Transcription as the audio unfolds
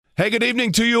Hey, good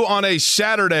evening to you on a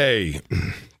Saturday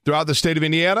throughout the state of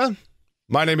Indiana.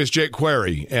 My name is Jake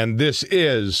Query, and this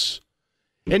is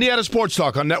Indiana Sports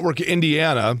Talk on Network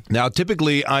Indiana. Now,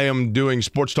 typically, I am doing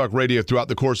Sports Talk radio throughout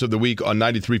the course of the week on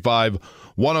 93.5,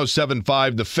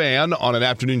 107.5 The Fan on an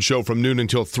afternoon show from noon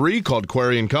until 3 called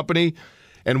Query and Company.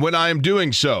 And when I am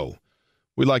doing so,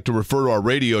 we like to refer to our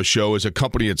radio show as a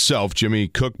company itself. Jimmy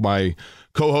Cook, my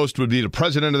co-host, would be the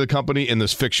president of the company in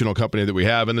this fictional company that we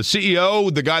have. And the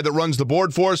CEO, the guy that runs the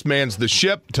board for us, mans the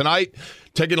ship tonight,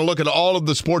 taking a look at all of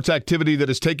the sports activity that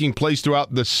is taking place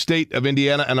throughout the state of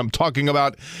Indiana. And I'm talking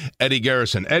about Eddie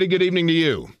Garrison. Eddie, good evening to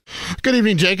you. Good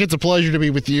evening, Jake. It's a pleasure to be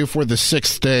with you for the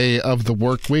sixth day of the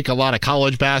work week. A lot of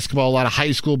college basketball, a lot of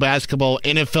high school basketball,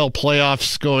 NFL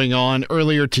playoffs going on.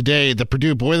 Earlier today, the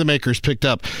Purdue Boilermakers picked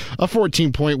up a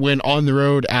 14-point win on the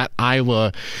road at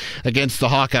Iowa against the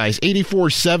Hawkeyes.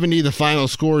 84-70, the final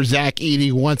score. Zach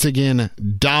Edey once again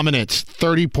dominant.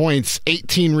 30 points,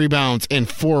 18 rebounds, and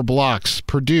 4 blocks.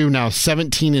 Purdue now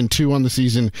 17-2 on the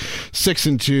season,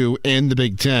 6-2 in the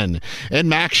Big Ten.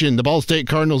 In action, the Ball State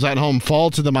Cardinals at home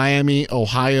fall to the Miami,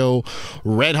 Ohio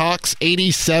Redhawks,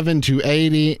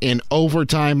 87-80 in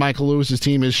overtime. Michael Lewis's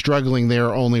team is struggling. They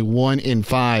are only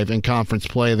 1-5 in conference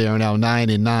play. They are now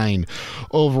 9-9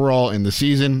 overall in the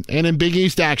season. And in Big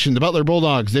East action, the Butler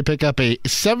Bulldogs, they pick up a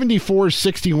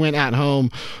 74-60 win at home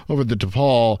over the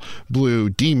DePaul Blue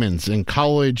Demons. In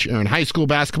college or in high school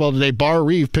basketball today, Bar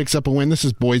Reeve picks up a win. This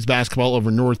is boys basketball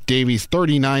over North Davies,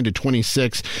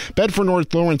 39-26. Bedford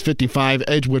North Lawrence 55,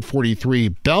 Edgewood 43.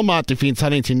 Belmont defeats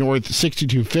Huntington North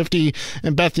 62-50,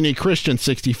 and Bethany Christian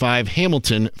 65,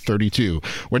 Hamilton 32.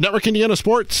 We're Network Indiana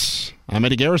Sports. I'm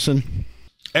Eddie Garrison.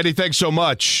 Eddie, thanks so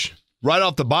much. Right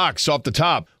off the box, off the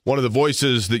top, one of the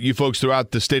voices that you folks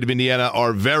throughout the state of Indiana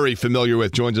are very familiar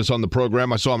with joins us on the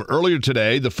program. I saw him earlier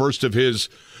today, the first of his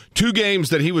 2 games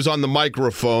that he was on the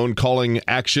microphone calling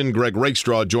action. Greg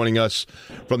Rakestraw joining us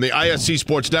from the ISC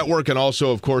Sports Network and also,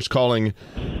 of course, calling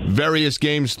various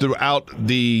games throughout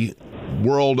the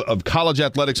world of college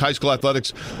athletics, high school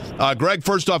athletics. Greg,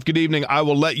 first off, good evening. I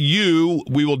will let you,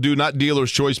 we will do not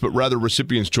dealer's choice, but rather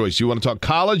recipient's choice. You want to talk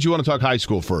college? You want to talk high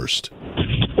school first?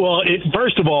 Well,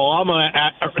 first of all, I'm going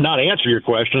to not answer your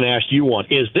question and ask you one.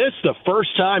 Is this the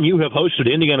first time you have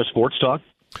hosted Indiana Sports Talk?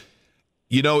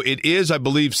 You know, it is, I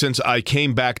believe, since I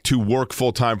came back to work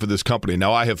full-time for this company.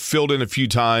 Now, I have filled in a few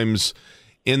times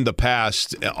in the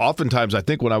past, oftentimes, I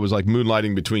think, when I was, like,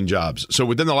 moonlighting between jobs. So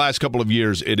within the last couple of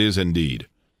years, it is indeed.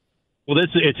 Well,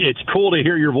 it's cool to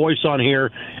hear your voice on here.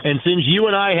 And since you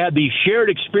and I had the shared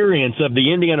experience of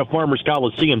the Indiana Farmers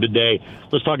Coliseum today,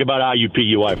 let's talk about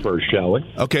IUPUI first, shall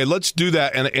we? Okay, let's do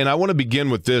that. And I want to begin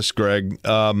with this, Greg.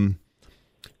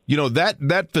 You know,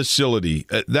 that facility,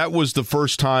 that was the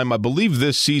first time, I believe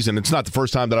this season, it's not the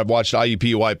first time that I've watched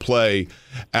IUPUI play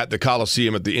at the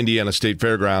Coliseum at the Indiana State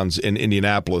Fairgrounds in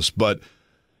Indianapolis. But,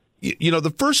 you know, the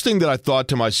first thing that I thought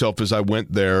to myself as I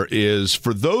went there is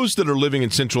for those that are living in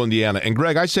central Indiana, and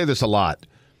Greg, I say this a lot,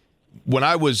 when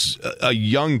I was a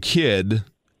young kid,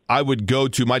 I would go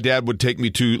to, my dad would take me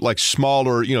to like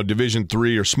smaller, you know, Division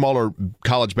III or smaller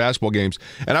college basketball games.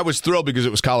 And I was thrilled because it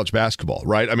was college basketball,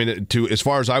 right? I mean, as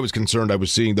far as I was concerned, I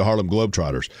was seeing the Harlem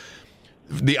Globetrotters.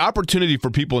 The opportunity for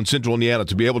people in central Indiana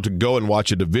to be able to go and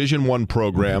watch a Division I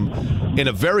program in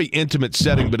a very intimate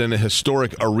setting, but in a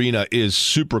historic arena is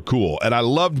super cool. And I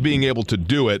loved being able to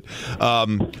do it.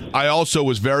 I also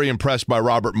was very impressed by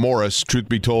Robert Morris, truth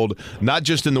be told, not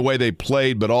just in the way they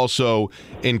played, but also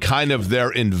in kind of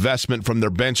their investment from their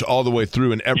bench all the way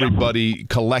through and everybody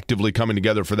collectively coming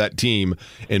together for that team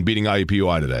and beating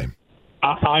IUPUI today.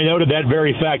 I noted that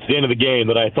very fact at the end of the game,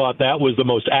 that I thought that was the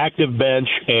most active bench,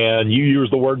 and you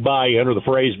used the word buy-in or the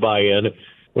phrase buy-in. It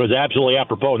was absolutely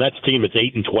apropos, and that's a team that's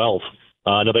 8-12.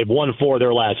 Now, they've won 4 of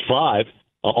their last 5,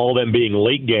 all of them being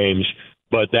late games,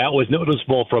 but that was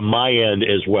noticeable from my end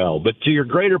as well. But to your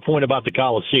greater point about the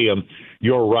Coliseum,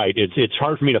 you're right. It's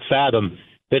hard for me to fathom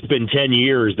that it's been 10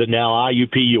 years that now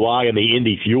IUPUI and the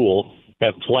Indy Fuel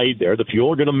have played there. The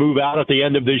Fuel are going to move out at the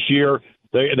end of this year.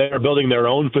 They are building their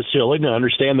own facility, and I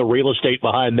understand the real estate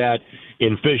behind that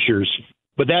in Fishers.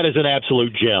 But that is an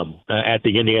absolute gem at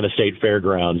the Indiana State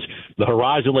Fairgrounds. The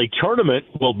Horizon League Tournament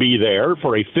will be there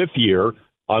for a 5th year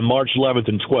on March 11th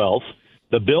and 12th.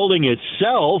 The building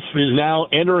itself is now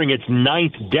entering its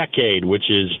 9th decade,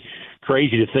 which is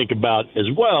crazy to think about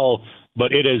as well.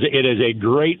 But it is a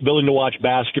great building to watch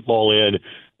basketball in.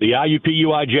 The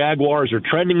IUPUI Jaguars are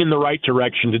trending in the right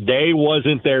direction. Today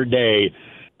wasn't their day.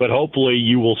 But hopefully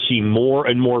you will see more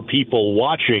and more people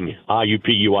watching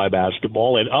IUPUI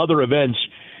basketball and other events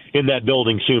in that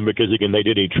building soon because, again, they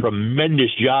did a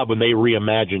tremendous job when they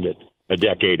reimagined it a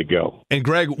decade ago. And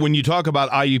Greg, when you talk about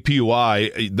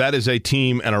IUPUI, that is a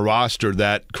team and a roster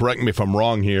that, correct me if I'm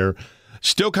wrong here,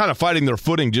 still kind of fighting their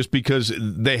footing just because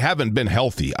they haven't been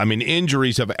healthy. I mean,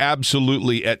 injuries have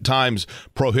absolutely at times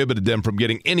prohibited them from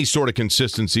getting any sort of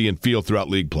consistency and feel throughout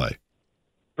league play.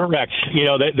 Correct. You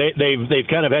know, they've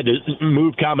kind of had to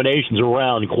move combinations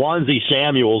around. Kwanzi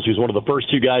Samuels, who's one of the first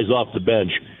two guys off the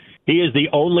bench, he is the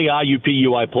only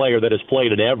IUPUI player that has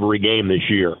played in every game this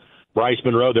year. Bryce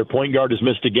Monroe, their point guard, has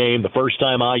missed a game. The first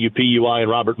time IUPUI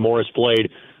and Robert Morris played,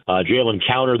 Jalen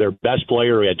Counter, their best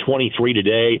player, who had 23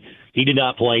 today, he did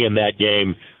not play in that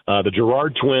game. The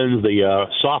Girard twins, the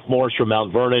sophomores from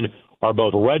Mount Vernon, are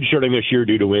both redshirting this year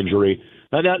due to injury.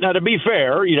 Now, to be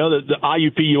fair, you know, the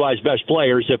IUPUI's best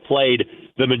players have played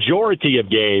the majority of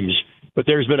games, but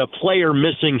there's been a player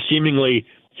missing seemingly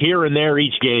here and there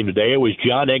each game today. It was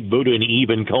John Egbudu and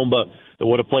Eben Komba that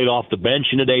would have played off the bench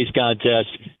in today's contest.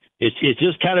 It's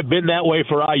just kind of been that way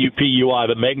for IUPUI,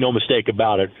 but make no mistake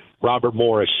about it. Robert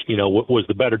Morris, you know, was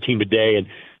the better team today,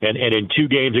 and in two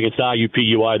games against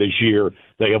IUPUI this year,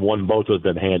 they have won both of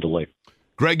them handily.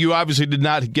 Greg, you obviously did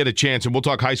not get a chance, and we'll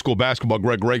talk high school basketball.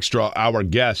 Greg Rakestraw, our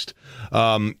guest,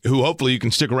 who hopefully you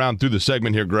can stick around through the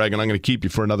segment here, Greg, and I'm going to keep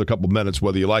you for another couple minutes,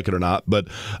 whether you like it or not. But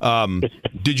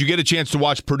did you get a chance to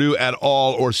watch Purdue at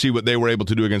all or see what they were able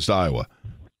to do against Iowa?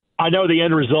 I know the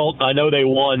end result. I know they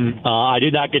won. I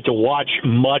did not get to watch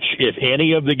much, if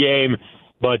any, of the game,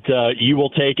 but you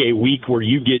will take a week where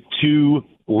you get two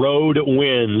road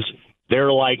wins.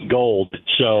 They're like gold.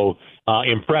 So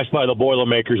impressed by the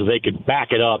Boilermakers that they could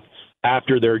back it up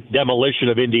after their demolition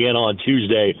of Indiana on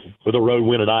Tuesday with a road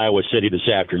win in Iowa City this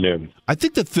afternoon. I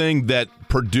think the thing that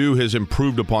Purdue has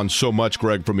improved upon so much,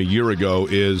 Greg, from a year ago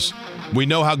is we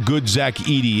know how good Zach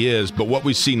Edey is, but what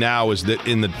we see now is that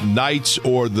in the nights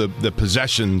or the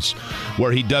possessions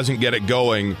where he doesn't get it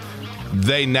going,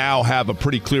 they now have a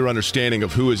pretty clear understanding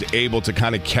of who is able to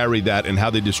kind of carry that and how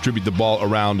they distribute the ball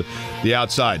around the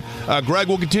outside. Greg,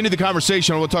 we'll continue the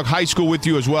conversation. We'll talk high school with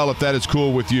you as well, if that is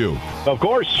cool with you. Of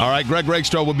course. All right, Greg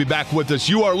Rakestraw will be back with us.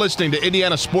 You are listening to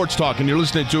Indiana Sports Talk, and you're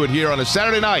listening to it here on a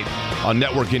Saturday night on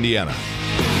Network Indiana.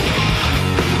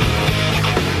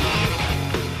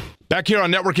 Back here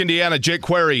on Network Indiana, Jake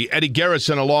Query, Eddie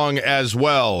Garrison along as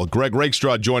well. Greg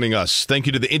Rakestraw joining us. Thank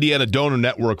you to the Indiana Donor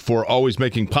Network for always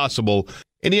making possible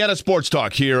Indiana Sports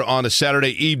Talk here on a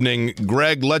Saturday evening.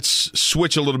 Greg, let's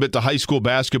switch a little bit to high school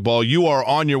basketball. You are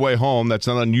on your way home. That's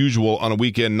not unusual on a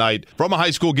weekend night from a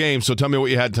high school game, so tell me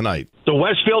what you had tonight. So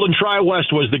Westfield and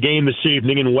Tri-West was the game this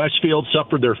evening, and Westfield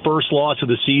suffered their first loss of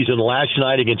the season last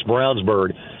night against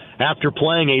Brownsburg after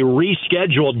playing a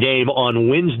rescheduled game on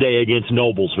Wednesday against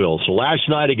Noblesville. So last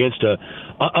night against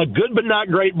a good but not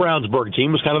great Brownsburg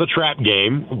team was kind of a trap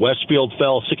game. Westfield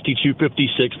fell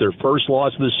 62-56, their first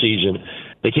loss of the season.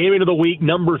 They came into the week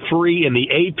number 3 in the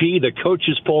AP, the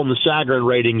coaches poll, and the Sagarin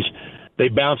ratings. They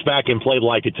bounced back and played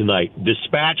like it tonight.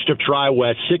 Dispatched of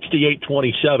Tri-West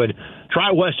 68-27.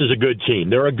 Tri-West is a good team.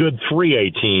 They're a good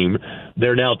 3A team.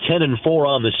 They're now 10-4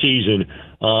 on the season.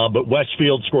 But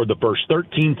Westfield scored the first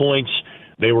 13 points.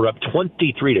 They were up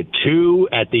 23-2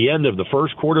 at the end of the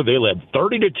first quarter. They led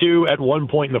 30-2 at one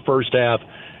point in the first half.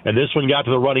 And this one got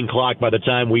to the running clock by the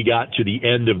time we got to the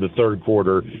end of the third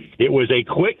quarter. It was a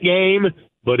quick game,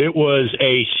 but it was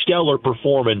a stellar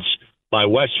performance by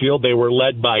Westfield. They were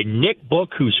led by Nick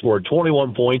Book, who scored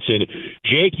 21 points. And,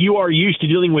 Jake, you are used to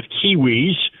dealing with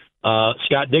Kiwis.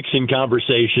 Scott Dixon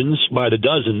conversations by the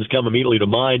dozens come immediately to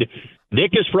mind.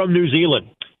 Nick is from New Zealand.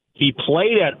 He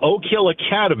played at Oak Hill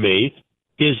Academy.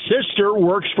 His sister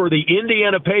works for the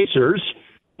Indiana Pacers,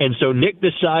 and so Nick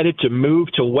decided to move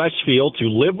to Westfield to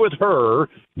live with her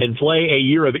and play a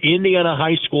year of Indiana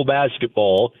high school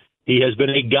basketball. He has been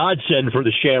a godsend for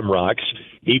the Shamrocks.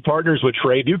 He partners with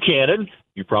Trey Buchanan.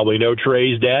 You probably know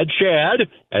Trey's dad, Chad,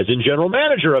 as in general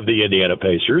manager of the Indiana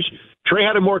Pacers. Trey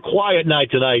had a more quiet night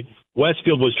tonight.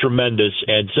 Westfield was tremendous,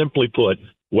 and simply put,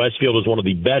 Westfield is one of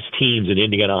the best teams in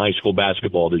Indiana high school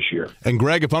basketball this year. And,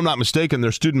 Greg, if I'm not mistaken,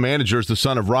 their student manager is the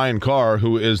son of Ryan Carr,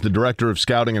 who is the director of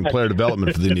scouting and player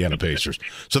development for the Indiana Pacers.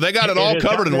 So they got it all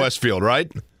covered in Westfield, right?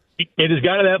 It has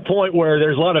gotten to that point where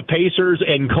there's a lot of Pacers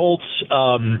and Colts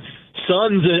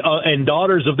sons and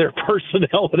daughters of their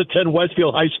personnel that attend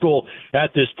Westfield High School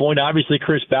at this point. Obviously,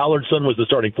 Chris Ballard's son was the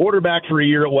starting quarterback for a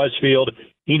year at Westfield.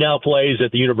 He now plays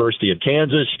at the University of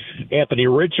Kansas. Anthony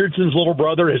Richardson's little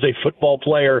brother is a football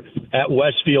player at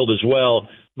Westfield as well.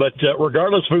 But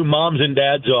regardless of who moms and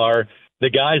dads are,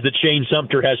 the guys that Shane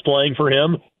Sumter has playing for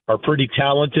him are pretty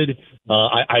talented.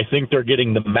 I think they're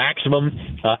getting the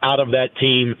maximum out of that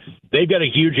team. They've got a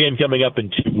huge game coming up in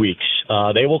 2 weeks.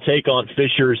 They will take on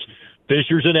Fishers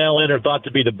Fishers and Allen are thought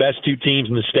to be the best two teams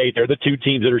in the state. They're the two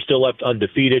teams that are still left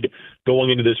undefeated going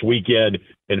into this weekend.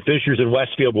 And Fishers and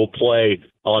Westfield will play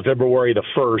on February the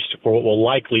 1st for what will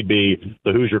likely be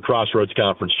the Hoosier Crossroads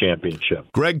Conference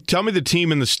Championship. Greg, tell me the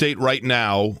team in the state right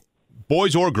now,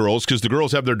 boys or girls, because the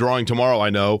girls have their drawing tomorrow,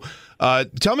 I know.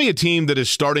 Tell me a team that is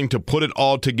starting to put it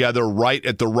all together right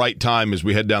at the right time as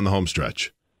we head down the home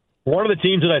stretch. One of the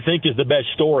teams that I think is the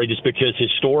best story, just because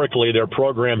historically their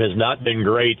program has not been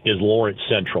great, is Lawrence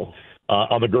Central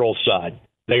on the girls' side.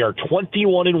 They are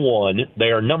 21-1.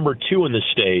 They are number 2 in the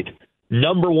state.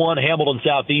 Number 1, Hamilton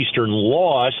Southeastern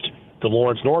lost to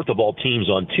Lawrence North of all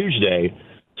teams on Tuesday.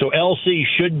 So LC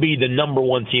should be the number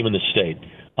 1 team in the state.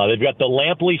 They've got the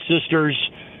Lampley sisters,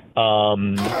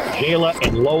 Jayla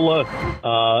and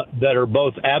Lola, that are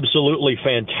both absolutely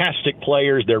fantastic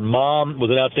players. Their mom was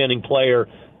an outstanding player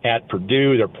at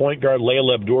Purdue. Their point guard,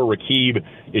 Layla Abdur-Rakib,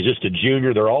 is just a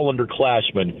junior. They're all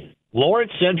underclassmen.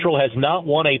 Lawrence Central has not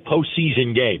won a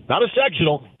postseason game. Not a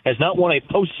sectional, has not won a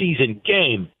postseason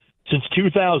game since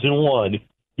 2001,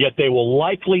 yet they will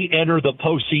likely enter the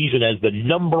postseason as the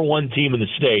number 1 team in the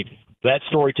state. That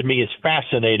story to me is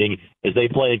fascinating as they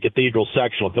play in Cathedral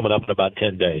Sectional coming up in about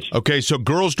 10 days. Okay, so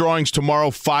girls' drawings tomorrow,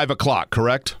 5 o'clock,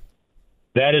 correct?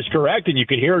 That is correct, and you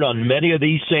can hear it on many of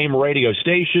these same radio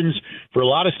stations. For a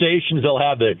lot of stations, they'll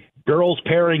have the girls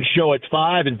pairing show at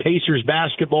 5 and Pacers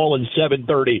basketball at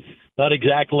 7:30. Not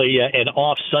exactly an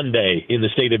off Sunday in the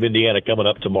state of Indiana coming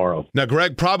up tomorrow. Now,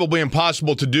 Greg, probably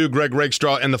impossible to do, Greg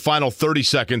Rakestraw, in the final 30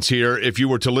 seconds here if you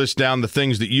were to list down the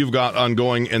things that you've got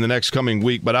ongoing in the next coming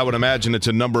week, but I would imagine it's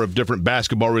a number of different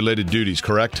basketball-related duties,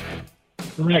 correct?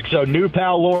 Correct. So New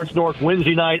Pal, Lawrence North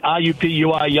Wednesday night,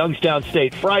 IUPUI, Youngstown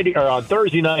State on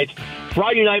Thursday night.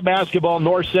 Friday night basketball,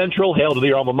 North Central, hail to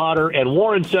their alma mater, and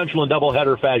Warren Central in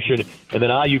doubleheader fashion, and then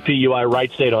IUPUI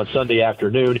Wright State on Sunday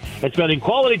afternoon, and spending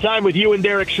quality time with you and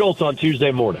Derek Schultz on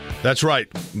Tuesday morning. That's right.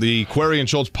 The Query and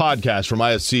Schultz podcast from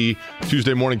ISC,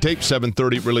 Tuesday morning tape,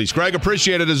 7:30 release. Greg,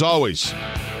 appreciate it as always.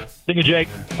 Thank you, Jake.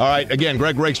 All right, again,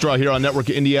 Greg Rakestraw here on Network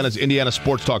Indiana's Indiana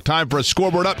Sports Talk. Time for a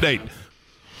scoreboard update.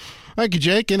 Thank you,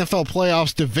 Jake. NFL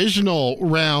playoffs divisional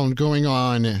round going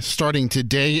on starting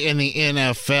today in the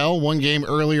NFL. One game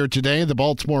earlier today, the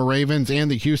Baltimore Ravens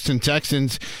and the Houston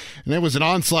Texans. And it was an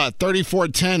onslaught,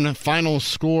 34-10 final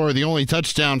score. The only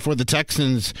touchdown for the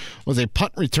Texans was a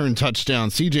punt return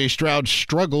touchdown. C.J. Stroud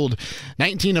struggled,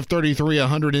 19 of 33,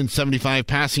 175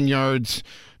 passing yards.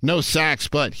 No sacks,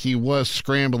 but he was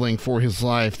scrambling for his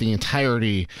life the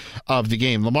entirety of the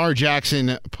game. Lamar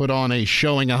Jackson put on a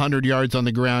showing, 100 yards on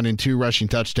the ground and 2 rushing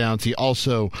touchdowns. He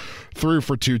also threw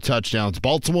for 2 touchdowns.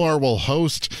 Baltimore will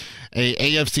host a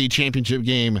AFC championship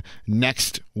game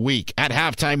next week. At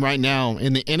halftime right now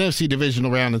in the NFC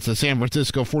divisional round, it's the San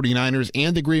Francisco 49ers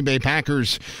and the Green Bay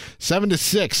Packers,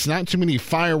 7-6. Not too many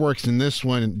fireworks in this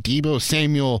one. Deebo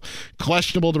Samuel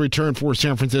questionable to return for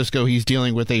San Francisco. He's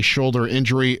dealing with a shoulder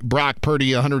injury. Brock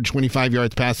Purdy, 125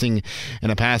 yards passing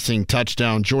and a passing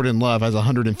touchdown. Jordan Love has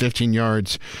 115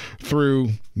 yards through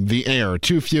the air.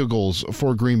 2 field goals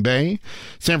for Green Bay.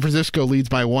 San Francisco leads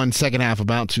by 1, second half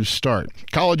about to start.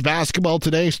 College basketball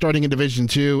today, starting in Division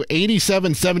II.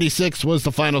 87-76 was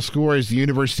the final score as the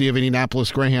University of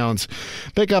Indianapolis Greyhounds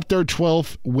pick up their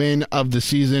 12th win of the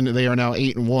season. They are now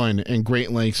 8-1 in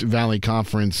Great Lakes Valley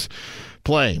Conference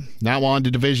play. Now on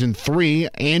to Division III,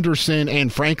 Anderson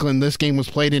and Franklin. This game was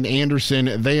played in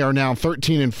Anderson. They are now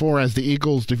 13-4 as the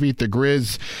Eagles defeat the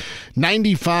Grizz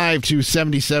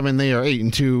 95-77. They are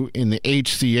 8-2 in the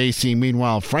HCAC.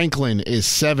 Meanwhile, Franklin is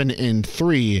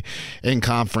 7-3 in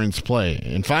conference play.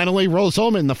 And finally,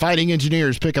 Rose-Hulman, the Fighting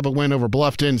Engineers, pick up a win over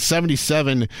Bluffton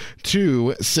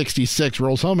 77-66.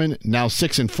 Rose-Hulman now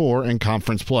 6-4 in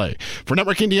conference play. For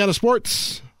Network Indiana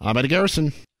Sports, I'm Eddie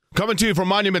Garrison. Coming to you from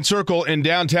Monument Circle in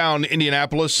downtown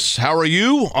Indianapolis. How are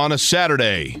you on a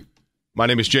Saturday? My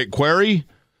name is Jake Query.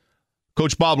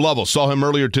 Coach Bob Lovell, saw him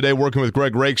earlier today working with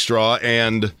Greg Rakestraw,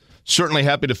 and certainly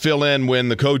happy to fill in when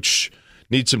the coach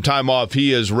needs some time off.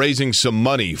 He is raising some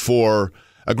money for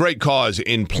a great cause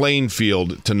in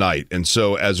Plainfield tonight. And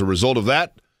so as a result of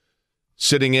that,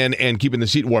 sitting in and keeping the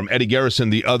seat warm, Eddie Garrison,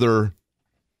 the other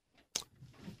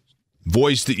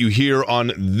voice that you hear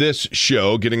on this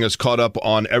show, getting us caught up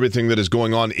on everything that is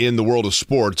going on in the world of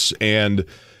sports, and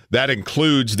that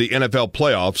includes the NFL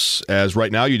playoffs, as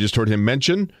right now you just heard him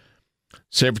mention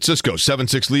San Francisco,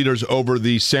 7-6 leaders over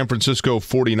the San Francisco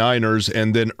 49ers,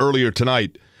 and then earlier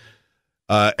tonight,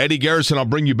 Eddie Garrison, I'll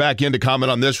bring you back in to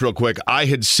comment on this real quick. I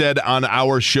had said on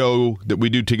our show that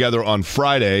we do together on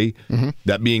Friday,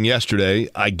 that being yesterday,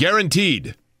 I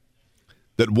guaranteed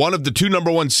that one of the two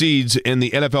number one seeds in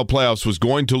the NFL playoffs was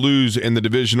going to lose in the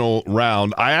divisional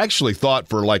round. I actually thought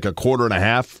for like a quarter and a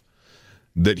half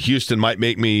that Houston might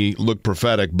make me look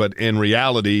prophetic, but in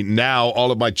reality, now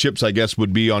all of my chips, I guess,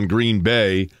 would be on Green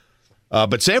Bay.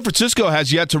 But San Francisco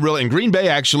has yet to really, and Green Bay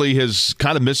actually has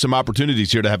kind of missed some opportunities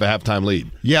here to have a halftime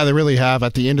lead. Yeah, they really have.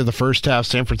 At the end of the first half,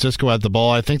 San Francisco had the ball.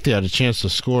 I think they had a chance to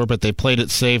score, but they played it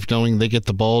safe knowing they get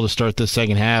the ball to start the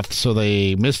second half. So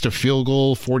they missed a field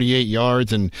goal, 48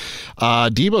 yards. And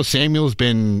Deebo Samuel's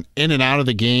been in and out of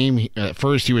the game. At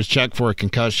first, he was checked for a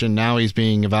concussion. Now he's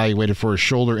being evaluated for a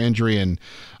shoulder injury. And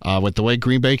with the way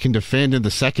Green Bay can defend in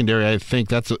the secondary, I think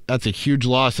that's a huge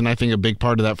loss, and I think a big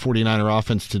part of that 49er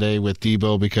offense today with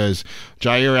Deebo, because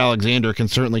Jair Alexander can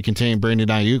certainly contain Brandon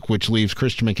Ayuk, which leaves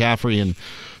Christian McCaffrey and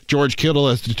George Kittle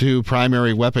as the two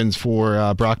primary weapons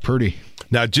for Brock Purdy.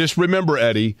 Now, just remember,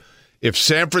 Eddie, if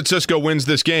San Francisco wins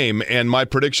this game and my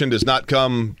prediction does not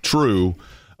come true,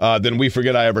 then we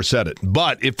forget I ever said it.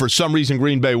 But if for some reason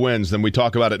Green Bay wins, then we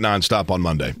talk about it nonstop on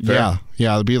Monday. Fair?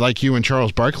 Yeah, it'll be like you and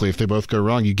Charles Barkley. If they both go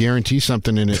wrong, you guarantee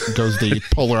something and it goes the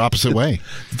polar opposite way.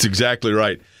 That's exactly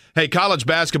right. Hey, college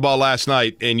basketball last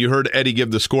night, and you heard Eddie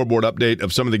give the scoreboard update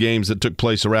of some of the games that took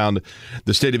place around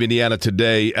the state of Indiana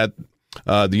today at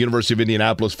the University of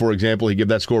Indianapolis, for example. He gave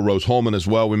that score Rose-Hulman as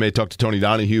well. We may talk to Tony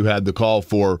Donahue, who had the call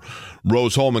for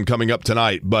Rose-Hulman coming up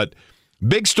tonight. But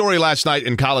big story last night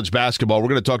in college basketball. We're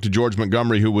going to talk to George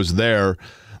Montgomery, who was there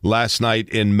last night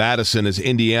in Madison as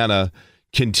Indiana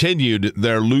continued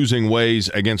their losing ways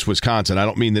against Wisconsin. I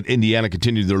don't mean that Indiana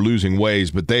continued their losing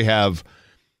ways, but they have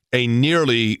a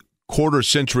nearly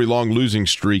quarter-century-long losing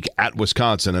streak at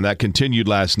Wisconsin, and that continued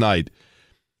last night.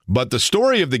 But the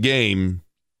story of the game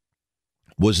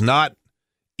was not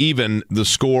even the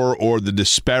score or the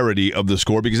disparity of the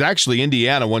score, because actually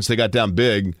Indiana, once they got down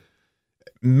big,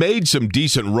 made some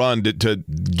decent run to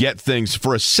get things.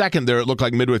 For a second there, it looked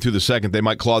like midway through the second they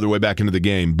might claw their way back into the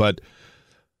game. But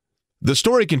the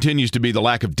story continues to be the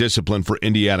lack of discipline for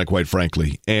Indiana, quite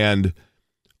frankly. And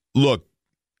look,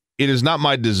 it is not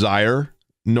my desire,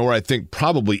 nor I think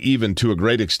probably even to a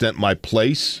great extent my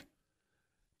place,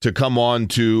 to come on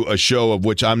to a show of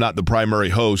which I'm not the primary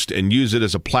host and use it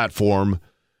as a platform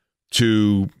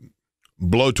to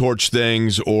blowtorch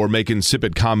things or make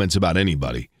insipid comments about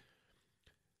anybody.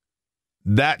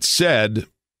 That said,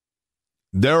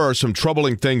 there are some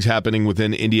troubling things happening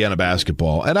within Indiana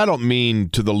basketball, and I don't mean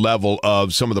to the level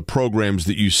of some of the programs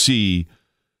that you see,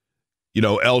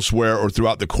 elsewhere or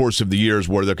throughout the course of the years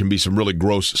where there can be some really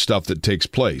gross stuff that takes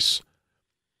place,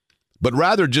 but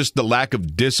rather just the lack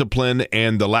of discipline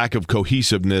and the lack of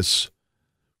cohesiveness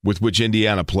with which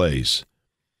Indiana plays.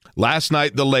 Last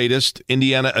night, the latest,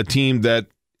 Indiana, a team that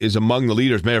is among the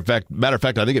leaders. Matter of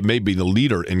fact, I think it may be the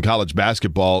leader in college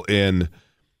basketball in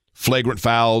flagrant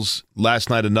fouls. Last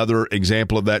night, another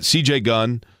example of that. C.J.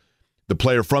 Gunn, the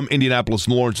player from Indianapolis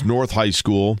Lawrence North High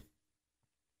School,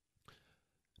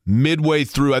 midway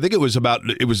through, I think it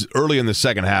was early in the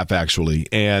second half, actually,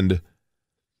 and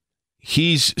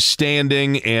he's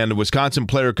standing, and a Wisconsin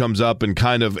player comes up, and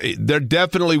there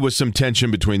definitely was some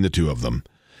tension between the two of them.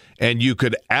 And you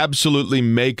could absolutely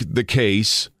make the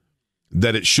case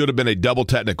that it should have been a double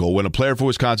technical when a player for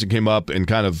Wisconsin came up and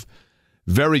kind of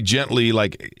very gently,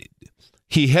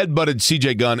 he headbutted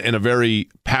C.J. Gunn in a very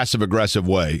passive-aggressive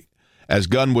way. As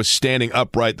Gunn was standing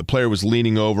upright, the player was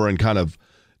leaning over and kind of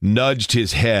nudged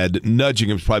his head. Nudging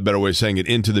him is probably a better way of saying it,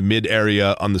 into the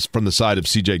mid-area from the side of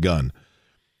C.J. Gunn.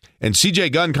 And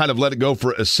C.J. Gunn kind of let it go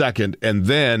for a second, and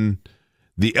then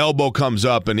the elbow comes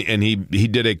up, and he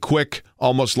did a quick,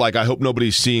 almost like, I hope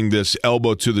nobody's seeing this,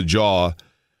 elbow to the jaw.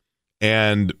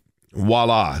 And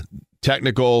voila,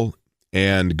 technical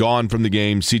and gone from the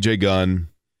game, C.J. Gunn.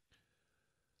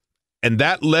 And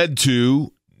that led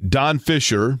to Don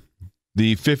Fisher,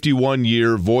 the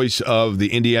 51-year voice of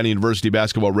the Indiana University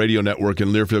Basketball Radio Network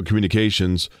and Learfield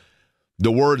Communications,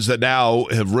 the words that now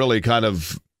have really kind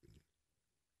of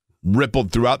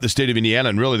rippled throughout the state of Indiana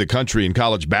and really the country in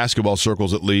college basketball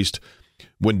circles at least,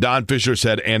 when Don Fisher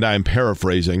said, and I'm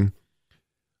paraphrasing,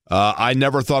 I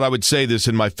never thought I would say this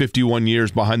in my 51 years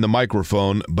behind the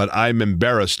microphone, but I'm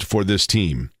embarrassed for this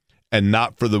team and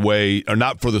not for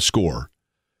the score.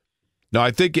 Now,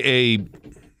 I think a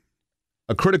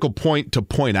critical point to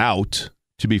point out,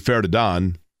 to be fair to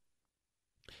Don,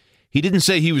 he didn't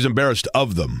say he was embarrassed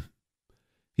of them.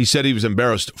 He said he was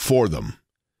embarrassed for them.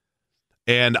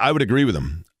 And I would agree with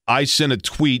him. I sent a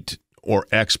tweet or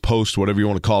X post, whatever you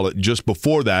want to call it, just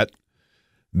before that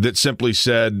simply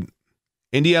said,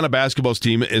 Indiana basketball's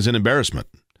team is an embarrassment.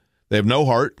 They have no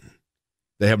heart,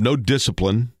 they have no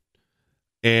discipline,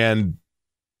 and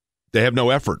they have no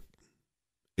effort.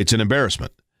 It's an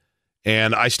embarrassment.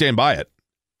 And I stand by it.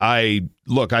 I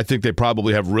think they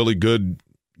probably have really good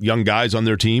young guys on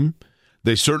their team.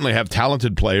 They certainly have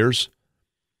talented players.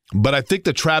 But I think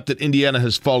the trap that Indiana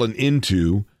has fallen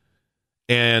into,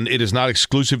 and it is not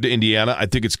exclusive to Indiana, I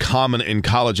think it's common in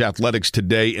college athletics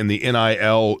today in the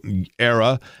NIL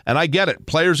era. And I get it.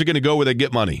 Players are going to go where they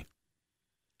get money.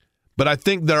 But I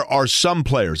think there are some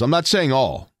players, I'm not saying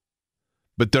all,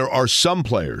 but there are some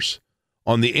players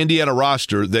on the Indiana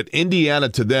roster that Indiana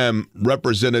to them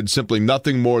represented simply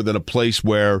nothing more than a place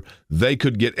where they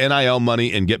could get NIL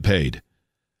money and get paid.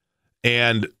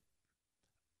 And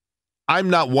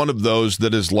I'm not one of those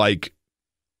that is like,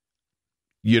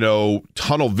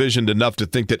 tunnel visioned enough to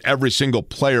think that every single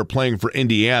player playing for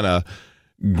Indiana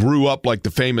grew up like the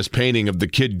famous painting of the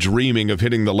kid dreaming of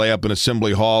hitting the layup in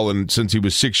Assembly Hall, and since he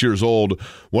was 6 years old,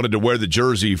 wanted to wear the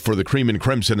jersey for the Cream and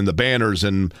Crimson and the banners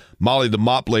and Molly the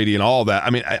Mop Lady and all that. I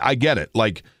mean, I get it.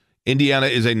 Like, Indiana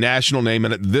is a national name,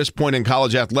 and at this point in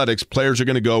college athletics, players are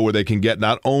going to go where they can get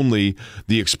not only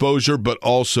the exposure, but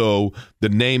also the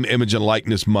name, image, and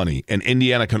likeness money, and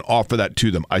Indiana can offer that to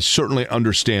them. I certainly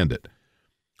understand it.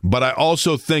 But I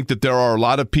also think that there are a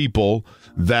lot of people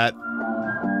that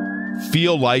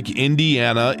feel like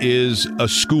Indiana is a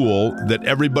school that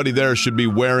everybody there should be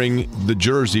wearing the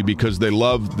jersey because they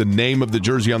love the name of the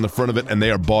jersey on the front of it and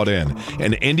they are bought in.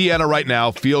 And Indiana right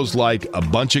now feels like a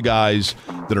bunch of guys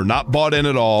that are not bought in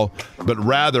at all, but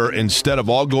rather, instead of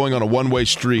all going on a one-way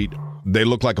street, they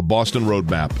look like a Boston road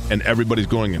map and everybody's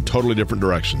going in totally different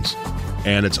directions.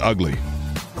 And it's ugly.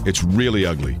 It's really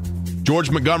ugly.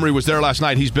 George Montgomery was there last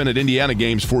night. He's been at Indiana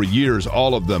games for years,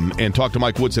 all of them, and talked to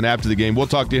Mike Woodson after the game. We'll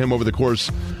talk to him over the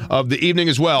course of the evening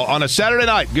as well. On a Saturday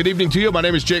night, good evening to you. My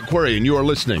name is Jake Query, and you are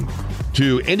listening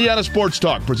to Indiana Sports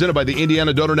Talk, presented by the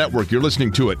Indiana Donor Network. You're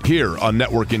listening to it here on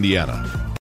Network Indiana.